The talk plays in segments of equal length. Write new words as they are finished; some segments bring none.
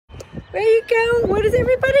Where you going? What is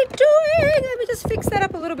everybody doing? Let me just fix that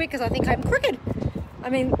up a little bit because I think I'm crooked. I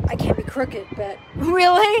mean, I can be crooked, but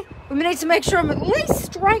really? We need to make sure I'm at least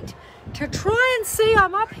straight to try and see.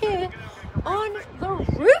 I'm up here on the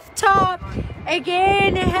rooftop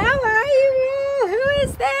again. How are you all? Who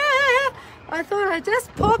is there? I thought I'd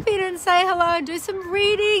just pop in and say hello and do some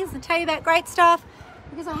readings and tell you about great stuff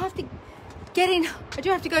because I have to get in. I do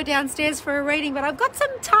have to go downstairs for a reading, but I've got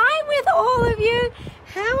some time with all of you.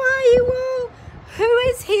 How are you all? Who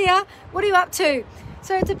is here? What are you up to?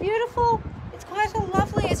 So it's quite a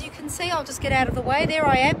lovely, as you can see, I'll just get out of the way. There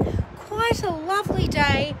I am. Quite a lovely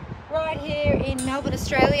day right here in Melbourne,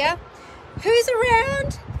 Australia. Who's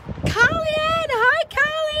around? Carly-Ann. Hi,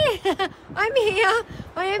 Carly. I'm here.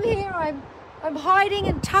 I am here. I'm hiding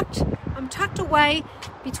and tucked. I'm tucked away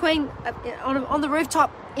between on the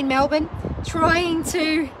rooftop in Melbourne, trying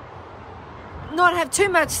to not have too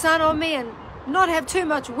much sun on me and not have too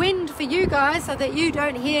much wind for you guys so that you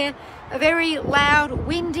don't hear a very loud,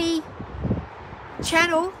 windy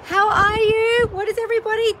channel. How are you? What is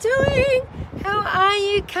everybody doing? How are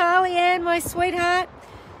you, Carly-Ann, my sweetheart?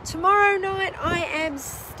 Tomorrow night I am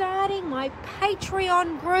starting my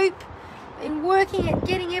Patreon group and working at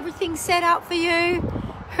getting everything set up for you.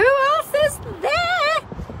 Who else is there?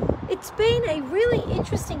 It's been a really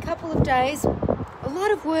interesting couple of days. A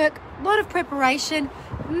lot of work, a lot of preparation.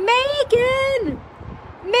 Megan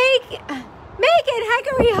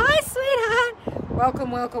Haggery, hi, sweetheart.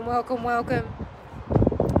 Welcome.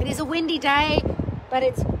 It is a windy day, but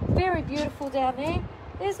it's very beautiful down there.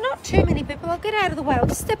 There's not too many people. I'll get out of the way. I'll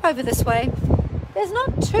just step over this way. There's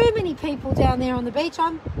not too many people down there on the beach.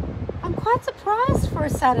 I'm quite surprised for a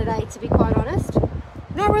Saturday, to be quite honest.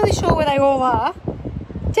 Not really sure where they all are.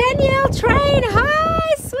 Danielle Train,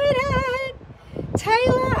 hi, sweetheart.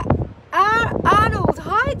 Taylor Arnold,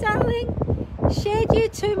 hi, darling. Shared you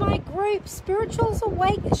to my group, Spiritual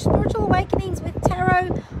Awakenings with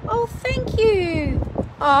Tarot. Oh, thank you.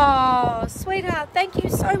 Oh, sweetheart, thank you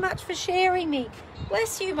so much for sharing me.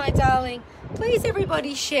 Bless you, my darling. Please,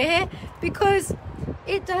 everybody, share because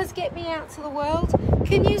it does get me out to the world.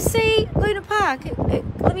 Can you see Luna Park?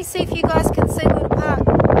 Let me see if you guys can see Luna Park.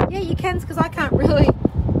 Yeah, you can, because I can't really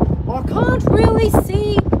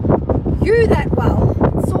see you that well.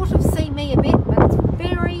 Sort of see me a bit, but it's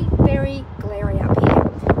very, very glary up here.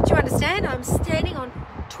 Do you understand? I'm standing on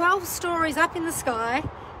 12 stories up in the sky,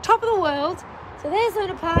 top of the world. So there's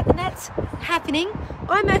Luna Park, and that's happening.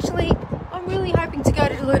 I'm really hoping to go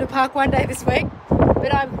to Luna Park one day this week,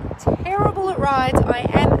 but I'm terrible at rides. I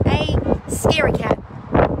am a scaredy cat.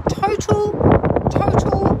 Total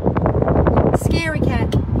scaredy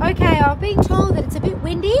cat. Okay, I'm being told that it's a bit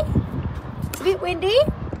windy.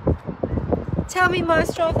 Tell me,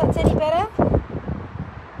 Maestro, if that's any better.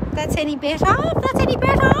 If that's any better.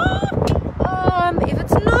 If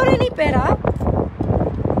it's not any better,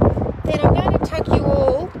 then I'm going to tuck you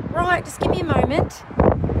all. Right, just give me a moment.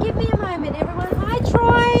 Everyone. Hi,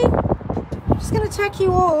 Troy. I'm just going to tuck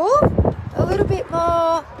you all a little bit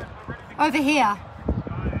more over here.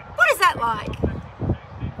 What is that like?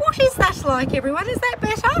 Everyone? Is that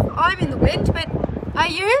better? I'm in the wind, but are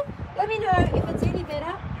you? Let me know if it's any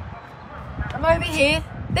better. I'm over here.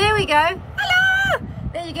 There we go. Hello!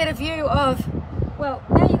 There you get a view of,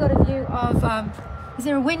 is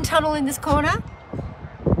there a wind tunnel in this corner?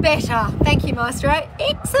 Better. Thank you, Maestro.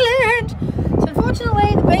 Excellent. So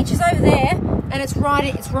unfortunately, the beach is over there, and it's right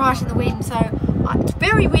in the wind. So it's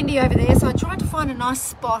very windy over there. So I tried to find a nice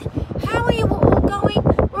spot. How are you all going?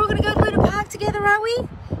 We're all going to go to Luna Park together, are we?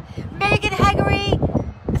 Megan Haggery,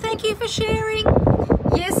 thank you for sharing.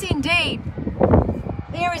 Yes, indeed.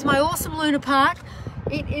 There is my awesome Luna Park.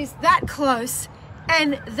 It is that close,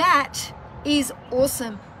 and that is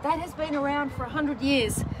awesome. That has been around for 100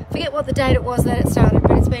 years. Forget what the date it was that it started,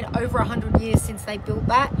 but it's been over 100 years since they built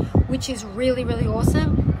that, which is really, really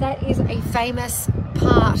awesome. That is a famous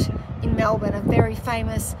part in Melbourne, a very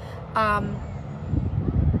famous,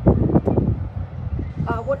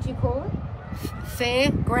 what do you call it?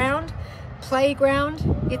 Fairground, playground.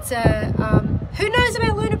 It's a, who knows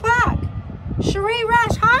about Luna Park? Cherie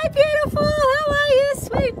Rush, hi beautiful, how are you,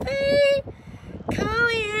 sweet pea?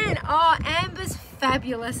 Carly-Ann, oh, Amber's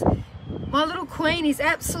fabulous. My little queen is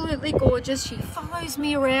absolutely gorgeous. She follows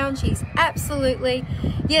me around. She's absolutely,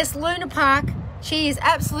 yes, Luna Park. She is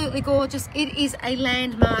absolutely gorgeous. It is a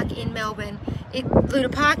landmark in Melbourne. Luna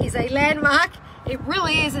Park is a landmark. It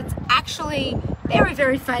really is. It's actually very,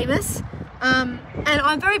 very famous. And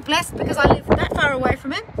I'm very blessed because I live that far away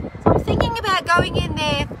from it. So I'm thinking about going in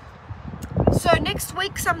there. So next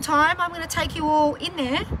week sometime, I'm going to take you all in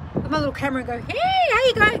there with my little camera and go, hey, how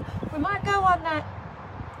you going? We might go on that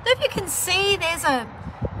if you can see, there's a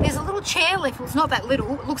little chairlift. Well, it's not that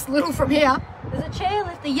little. It looks little from here. There's a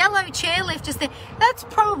chairlift, the yellow chairlift just there. That's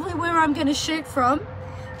probably where I'm going to shoot from.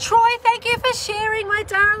 Troy, thank you for sharing, my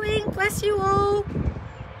darling. Bless you all.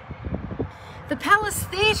 The Palace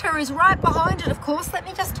Theatre is right behind it, of course. Let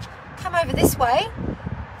me just come over this way.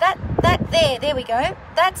 There we go.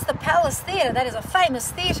 That's the Palace Theatre. That is a famous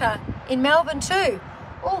theatre in Melbourne too.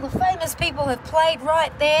 All the famous people have played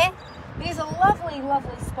right there. It is a lovely,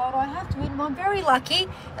 lovely spot. I have to admit, I'm very lucky.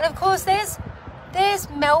 And of course, there's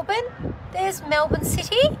Melbourne. There's Melbourne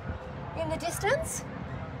City in the distance,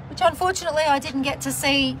 which unfortunately I didn't get to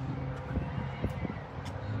see.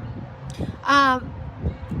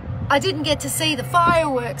 I didn't get to see the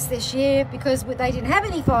fireworks this year because they didn't have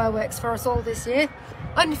any fireworks for us all this year,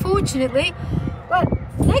 unfortunately. But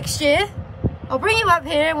next year, I'll bring you up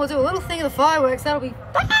here and we'll do a little thing of the fireworks. That'll be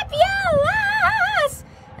fabulous!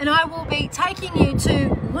 And I will be taking you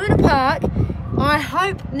to Luna Park, I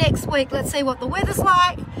hope next week. Let's see what the weather's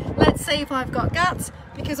like. Let's see if I've got guts.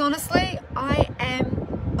 Because honestly, I'm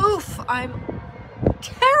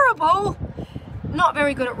terrible. Not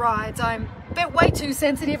very good at rides. I'm way too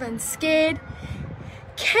sensitive and scared.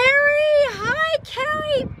 Carrie, hi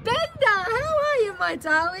Carrie Bender. How are you, my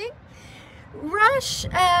darling?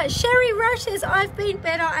 Sherry Rush says, I've been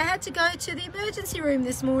better. I had to go to the emergency room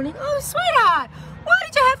this morning. Oh, sweetheart, why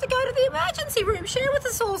did you have to go to the emergency room? Share with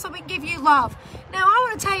us all so we can give you love. Now, I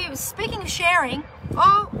want to tell you, speaking of sharing,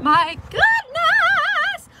 oh my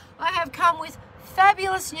goodness, I have come with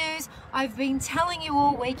fabulous news. I've been telling you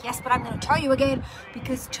all week, yes, but I'm going to tell you again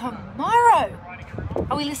because tomorrow,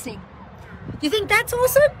 are we listening? You think that's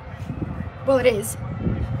awesome? Well, it is,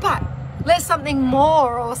 but there's something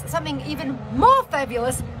more, or something even more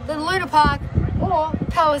fabulous than Luna Park or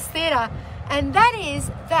Palace Theatre, and that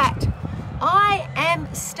is that I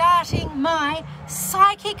am starting my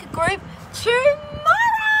psychic group tomorrow!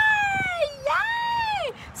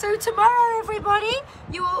 Yay! So tomorrow, everybody,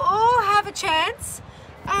 you will all have a chance.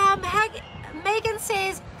 Megan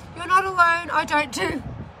says, you're not alone, I don't do.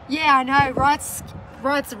 Yeah, I know, right's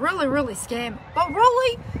really, really scam. But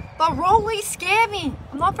really scare me.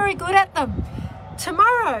 I'm not very good at them.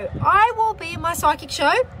 Tomorrow, I will be in my psychic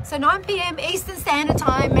show. So 9 p.m. Eastern Standard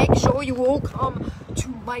Time. Make sure you all come to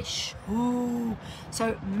my show.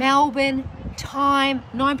 So Melbourne time,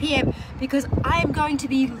 9 p.m. Because I am going to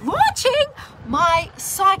be launching my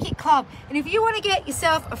psychic club. And if you want to get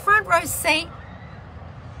yourself a front row seat,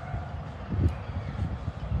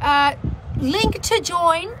 link to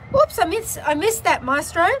join. Oops, I missed that,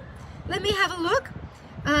 Maestro. Let me have a look.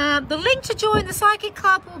 The link to join the Psychic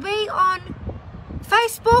Club will be on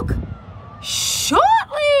Facebook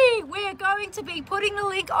shortly. We're going to be putting the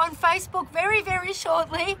link on Facebook very, very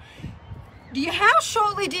shortly. How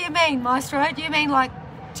shortly do you mean, Maestro? Do you mean like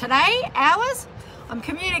today, hours? I'm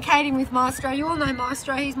communicating with Maestro. You all know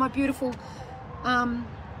Maestro. He's my beautiful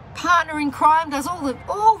partner in crime. Does all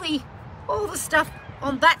the stuff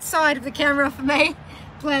on that side of the camera for me.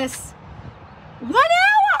 Bless. 1 hour!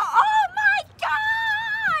 Oh my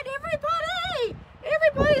God!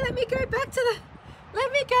 Everybody, let me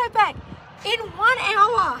go back. In 1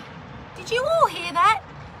 hour. Did you all hear that?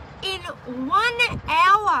 In 1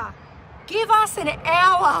 hour. Give us an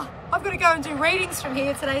hour. I've got to go and do readings from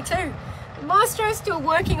here today too. Maestro's still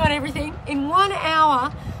working on everything. In 1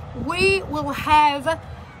 hour, we will have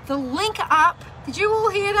the link up. Did you all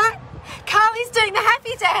hear that? Carly's doing the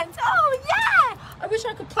happy dance. Oh, yeah. I wish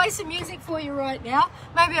I could play some music for you right now.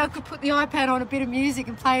 Maybe I could put the iPad on a bit of music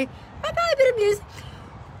and play a bit of music.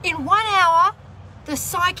 In 1 hour, the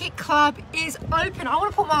Psychic Club is open. I want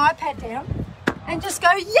to put my iPad down and just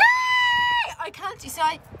go, yay! I can't do so.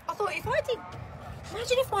 I thought if I did,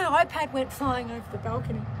 imagine if my iPad went flying over the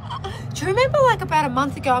balcony. Do you remember like about a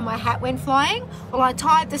month ago my hat went flying? Well, I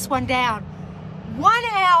tied this one down. 1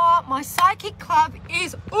 hour, my Psychic Club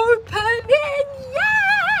is opening,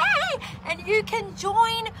 yay! And you can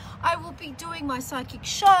join. I will be doing my psychic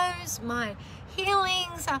shows, my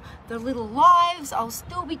healings, the little lives. I'll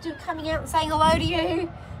still be coming out and saying hello to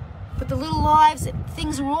you. But the little lives,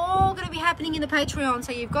 things are all going to be happening in the Patreon.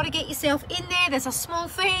 So you've got to get yourself in there. There's a small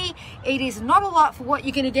fee. It is not a lot for what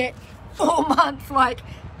you're going to get for a month,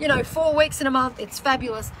 4 weeks in a month. It's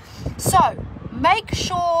fabulous. So make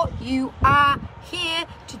sure you are here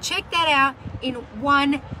to check that out in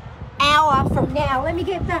 1 hour from now. Let me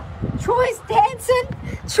get that. Troy's dancing.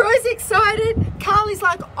 Troy's excited. Carly's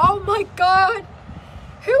like, oh my God.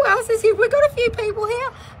 Who else is here? We've got a few people here.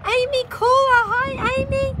 Amy Cooler. Hi,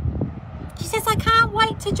 Amy. She says, I can't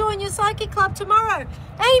wait to join your Psychic Club tomorrow.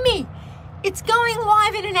 Amy, it's going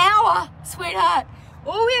live in an hour, sweetheart.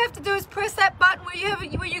 All we have to do is press that button where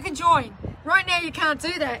you can join. Right now you can't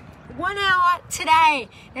do that. 1 hour today.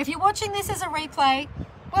 Now if you're watching this as a replay,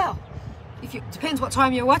 well, depends what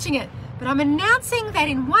time you're watching it. But I'm announcing that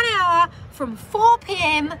in 1 hour from 4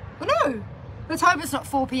 p.m. Well, no, let's hope it's not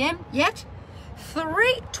 4 p.m. yet.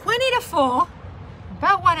 20 to 4,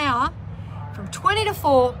 about 1 hour, from 20 to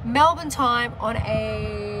 4 Melbourne time on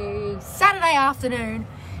a Saturday afternoon,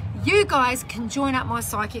 you guys can join up my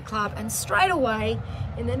psychic club, and straight away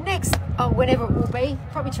in the next, whenever it will be,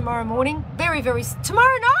 probably tomorrow morning,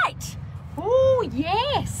 tomorrow night. Oh,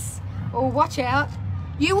 yes. Oh, watch out.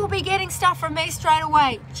 You will be getting stuff from me straight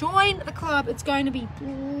away. Join the club. It's going to be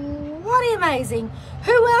bloody amazing.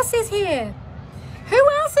 Who else is here? Who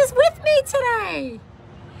else is with me today?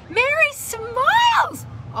 Mary Smiles.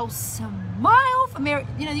 Oh, smile for Mary.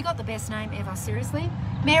 You know, you got the best name ever, seriously.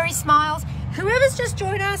 Mary Smiles. Whoever's just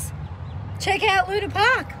joined us, check out Luna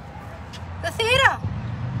Park, the theatre,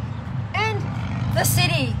 and the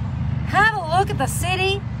city. Have a look at the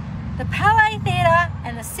city, the Palais Theatre,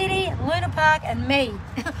 and the city, Luna Park, and me.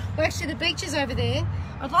 Well, actually, the beach is over there.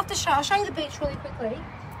 I'd love to I'll show you the beach really quickly,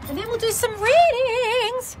 and then we'll do some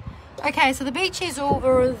readings. Okay, so the beach is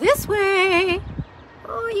over this way.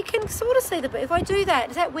 Oh, you can sort of see the beach. If I do that,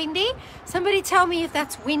 is that windy? Somebody tell me if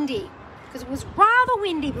that's windy, because it was rather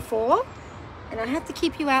windy before, and I have to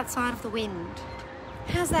keep you outside of the wind.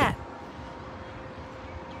 How's that?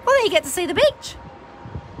 Well, then you get to see the beach.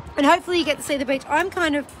 And hopefully you get to see the beach. And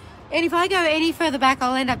if I go any further back,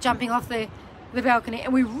 I'll end up jumping off the balcony.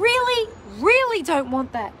 And we really, really don't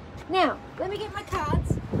want that. Now, let me get my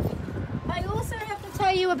cards. I also have to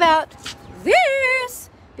tell you about this,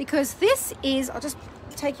 because this is, I'll just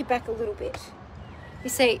take you back a little bit. You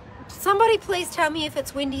see, somebody please tell me if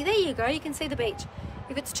it's windy. There you go, you can see the beach.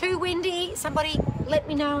 If it's too windy, somebody let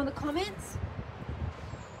me know in the comments,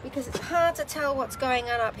 because it's hard to tell what's going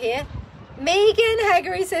on up here. Megan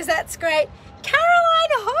Haggery says that's great.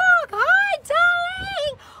 Caroline Hawk, hi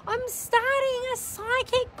darling. I'm starting a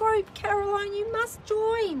psychic group, Caroline, you must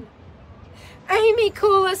join. Amy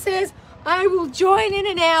Cooler says, I will join in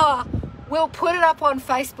an hour. We'll put it up on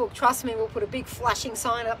Facebook. Trust me, we'll put a big flashing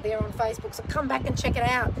sign up there on Facebook, so come back and check it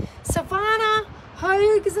out. Savannah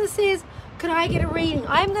Hogues says, could I get a reading?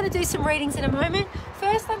 I'm going to do some readings in a moment.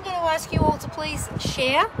 First, I'm going to ask you all to please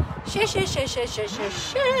share. Share.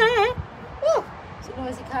 Oh, there's a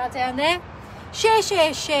noisy car down there. Share.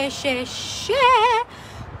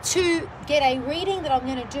 To get a reading that I'm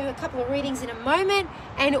going to do a couple of readings in a moment.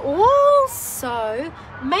 And also,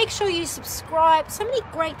 make sure you subscribe. So many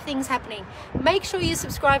great things happening. Make sure you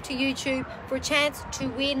subscribe to YouTube for a chance to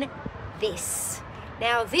win this.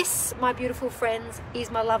 Now this, my beautiful friends, is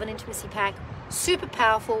my Love and Intimacy pack. Super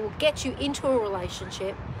powerful, will get you into a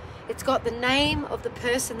relationship. It's got the name of the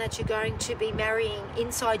person that you're going to be marrying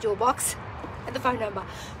inside your box and the phone number.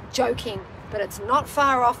 Joking, but it's not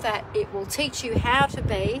far off that. It will teach you how to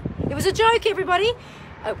be. It was a joke, everybody.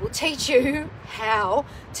 It will teach you how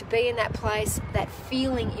to be in that place, that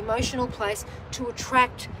feeling, emotional place, to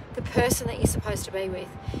attract the person that you're supposed to be with.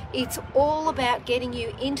 It's all about getting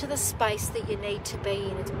you into the space that you need to be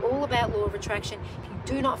in. It's all about law of attraction. If you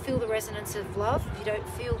do not feel the resonance of love, if you don't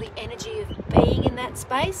feel the energy of being in that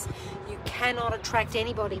space, you cannot attract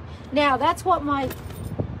anybody. Now, that's what my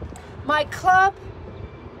club...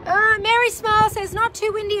 Mary Smile says, not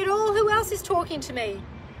too windy at all. Who else is talking to me?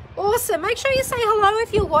 Awesome. Make sure you say hello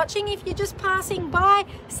if you're watching. If you're just passing by,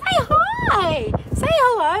 say hi. Say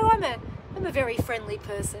hello. I'm a very friendly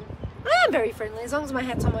person. I am very friendly as long as my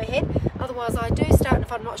hat's on my head. Otherwise, I do start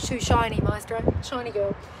if I'm not too shiny, Maestro. Shiny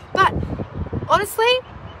girl. But honestly,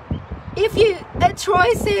 if you,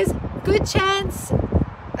 Troy says, good chance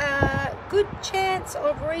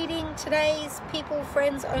of reading today's people,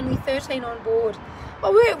 friends, only 13 on board.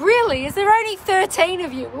 Oh, really? Is there only 13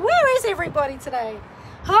 of you? Where is everybody today?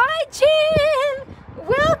 Hi, Jim.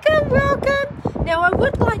 Welcome. Now, I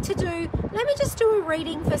would like to let me just do a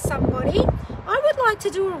reading for somebody. I would like to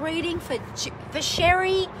do a reading for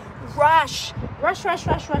Sherry Rush. Rush.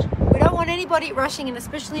 We don't want anybody rushing, and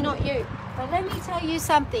especially not you. But let me tell you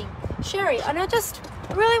something. Sherry, and I just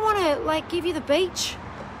really want to, give you the beach.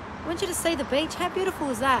 I want you to see the beach. How beautiful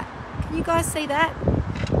is that? Can you guys see that?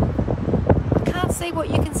 I can't see what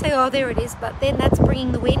you can see. Oh, there it is. But then that's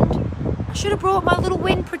bringing the wind. I should have brought my little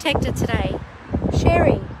wind protector today.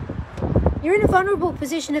 Sherry, you're in a vulnerable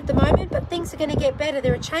position at the moment, but things are going to get better.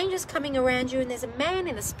 There are changes coming around you, and there's a man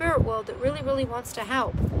in the spirit world that really, really wants to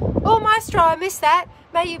help. Oh, Maestro, I missed that.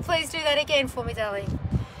 May you please do that again for me, darling.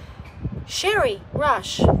 Sherry,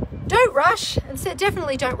 rush. Don't rush, and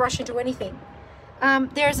definitely don't rush into anything.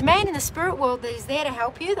 There is a man in the spirit world that is there to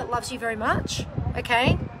help you, that loves you very much.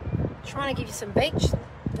 Okay? Trying to give you some beach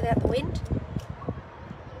without the wind.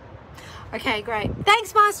 Okay, great.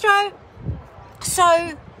 Thanks, Maestro.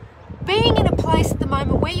 So, being in a place at the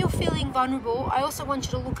moment where you're feeling vulnerable, I also want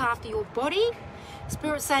you to look after your body.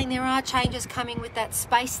 Spirit's saying there are changes coming with that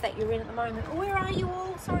space that you're in at the moment. Oh, where are you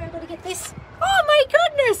all? Sorry, I've got to get this. Oh, my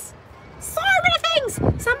goodness. So many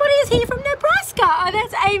things. Somebody is here from Nebraska. Oh,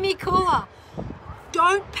 that's Amy Cooler.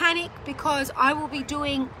 Don't panic, because I will be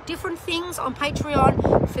doing different things on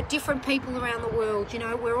Patreon for different people around the world. You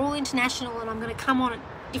know, we're all international, and I'm going to come on at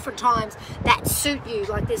different times that suit you.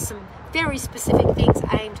 Like, there's some very specific things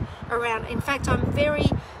aimed around. In fact, I'm very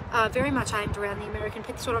much aimed around the American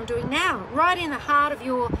people. That's what I'm doing now, right in the heart of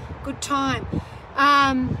your good time.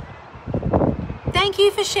 Thank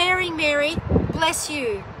you for sharing, Mary. Bless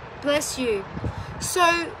you. Bless you.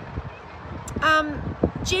 So,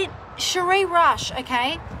 Cherie Rush,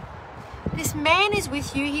 okay? This man is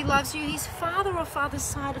with you. He loves you. He's father or father's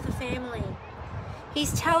side of the family.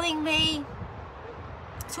 He's telling me,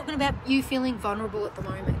 talking about you feeling vulnerable at the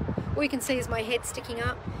moment. All you can see is my head sticking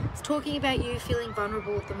up. It's talking about you feeling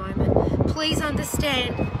vulnerable at the moment. Please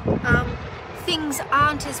understand, things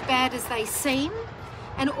aren't as bad as they seem.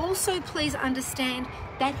 And also please understand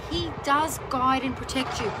that he does guide and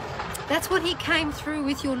protect you. That's what he came through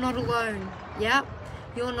with. You're not alone. Yeah,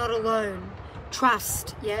 you're not alone.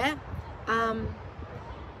 Trust. Yeah.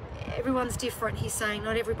 Everyone's different. He's saying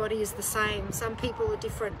not everybody is the same. Some people are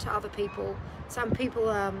different to other people. Some people,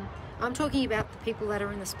 I'm talking about the people that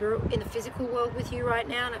are in the spirit, in the physical world with you right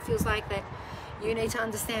now, and it feels like that you need to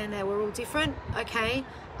understand that we're all different. Okay.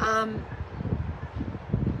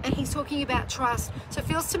 And he's talking about trust. So it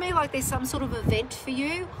feels to me like there's some sort of event for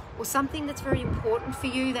you, or something that's very important for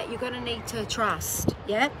you that you're going to need to trust.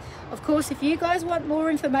 Yeah. Of course, if you guys want more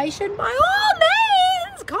information, by all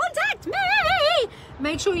means, contact me.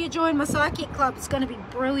 Make sure you join my psychic club. It's going to be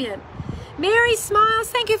brilliant. Mary Smiles,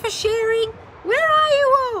 thank you for sharing. Where are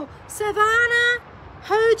you all? Savannah,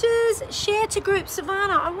 Hodges, share to group.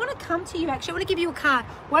 Savannah, I want to come to you actually. I want to give you a card.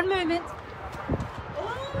 One moment.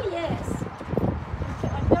 Oh, yes.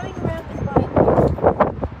 I'm going around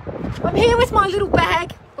with I'm here with my little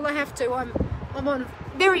bag. Well, I have to. I'm on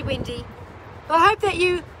very windy. I hope that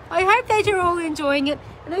you're all enjoying it.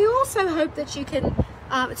 And I also hope that you can,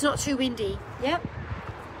 it's not too windy. Yep.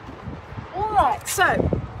 All right.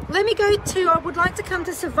 So let me go to, I would like to come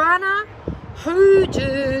to Savannah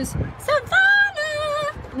Hodges.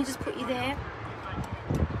 Savannah. Let me just put you there.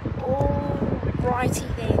 All righty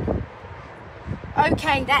then.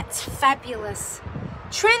 Okay, that's fabulous.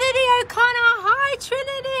 Trinity O'Connor. Hi,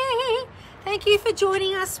 Trinity. Thank you for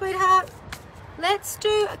joining us, sweetheart. Let's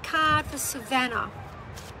do a card for Savannah.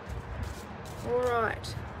 All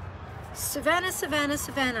right. Savannah, Savannah,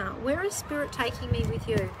 Savannah. Where is Spirit taking me with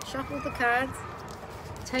you? Shuffle the cards.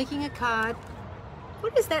 Taking a card.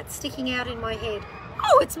 What is that sticking out in my head?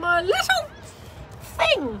 Oh, it's my little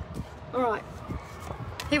thing. All right.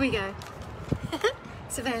 Here we go.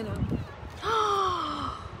 Savannah.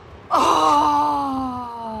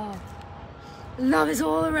 Oh, love is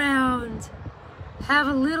all around. Have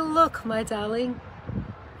a little look, my darling.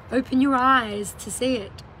 Open your eyes to see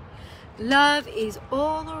it. Love is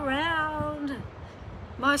all around.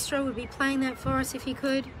 Maestro would be playing that for us if he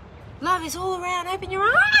could. Love is all around. Open your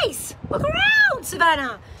eyes. Look around,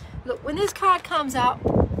 Savannah. Look, when this card comes up,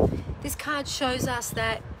 this card shows us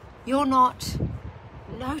that you're not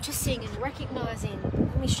noticing and recognizing.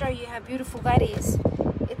 Let me show you how beautiful that is.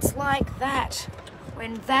 It's like that.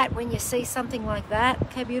 When you see something like that,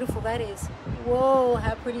 look how beautiful that is. Whoa,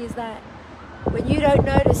 how pretty is that? When you don't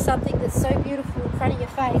notice something that's so beautiful in front of your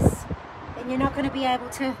face, then you're not going to be able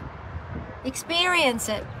to experience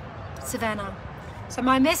it, Savannah. So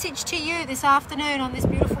my message to you this afternoon on this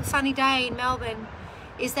beautiful sunny day in Melbourne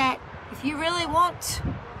is that if you really want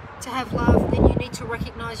to have love, then you need to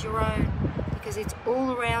recognize your own, because it's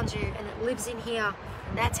all around you and it lives in here.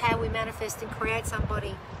 And that's how we manifest and create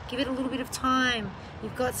somebody. Give it a little bit of time.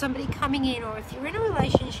 You've got somebody coming in, or if you're in a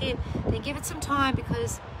relationship, then give it some time,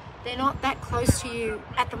 because they're not that close to you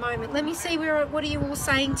at the moment. Let me see, what are you all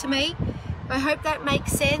saying to me? I hope that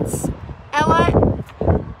makes sense.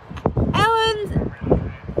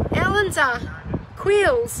 Ellenza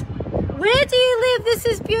Quills, where do you live? This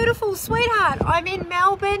is beautiful, sweetheart. I'm in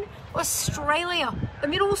Melbourne, Australia.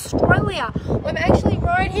 I'm in Australia. I'm actually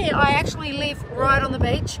right here. I actually live right on the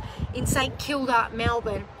beach in St Kilda,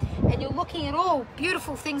 Melbourne. And you're looking at all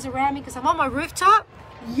beautiful things around me because I'm on my rooftop.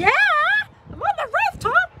 Yeah, I'm on the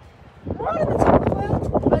rooftop. Right on the top of the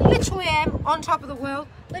world. I literally am on top of the world.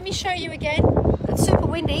 Let me show you again. It's super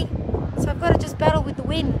windy, so I've got to just battle with the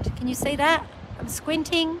wind. Can you see that? I'm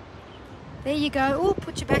squinting. There you go. Oh,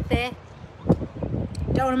 put you back there.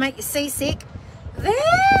 Don't want to make you seasick. There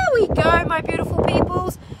we go, my beautiful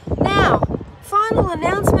peoples. Now, final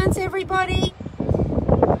announcements, everybody.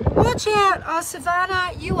 Watch out. Oh,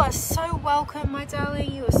 Savannah, you are so welcome, my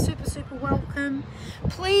darling. You are super, super welcome.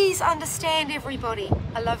 Please understand, everybody.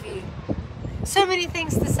 I love you. So many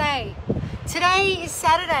things to say. Today is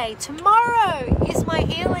Saturday. Tomorrow is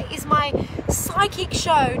my psychic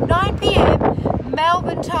show, 9 p.m.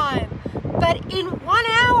 Melbourne time. But in 1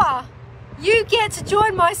 hour, you get to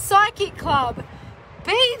join my psychic club.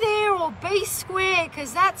 Be there or be square,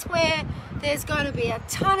 because that's where there's going to be a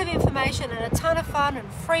ton of information and a ton of fun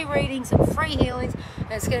and free readings and free healings,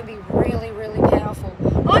 and it's going to be really, really powerful.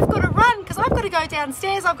 I've got to run because I've got to go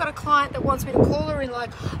downstairs. I've got a client that wants me to call her in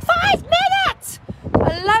like 5 minutes.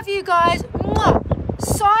 I love you guys. Mwah.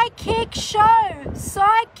 Psychic show,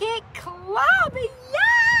 psychic club.